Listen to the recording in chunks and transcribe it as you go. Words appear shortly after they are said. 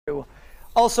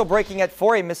Also breaking at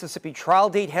 4, a Mississippi trial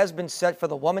date has been set for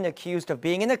the woman accused of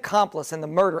being an accomplice in the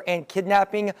murder and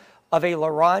kidnapping of a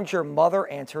Loranger mother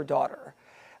and her daughter.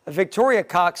 Victoria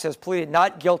Cox has pleaded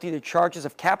not guilty to charges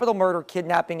of capital murder,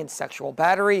 kidnapping, and sexual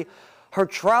battery. Her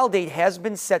trial date has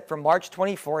been set for March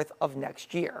 24th of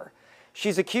next year.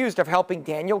 She's accused of helping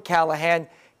Daniel Callahan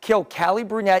kill Callie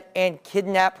Brunette and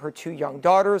kidnap her 2 young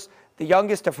daughters, the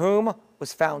youngest of whom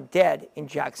was found dead in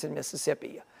Jackson,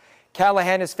 Mississippi.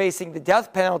 Callahan is facing the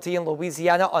death penalty in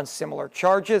Louisiana on similar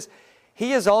charges.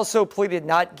 He has also pleaded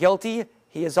not guilty.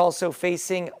 He is also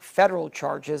facing federal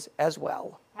charges as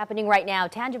well. Happening right now,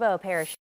 Tangibo Parish.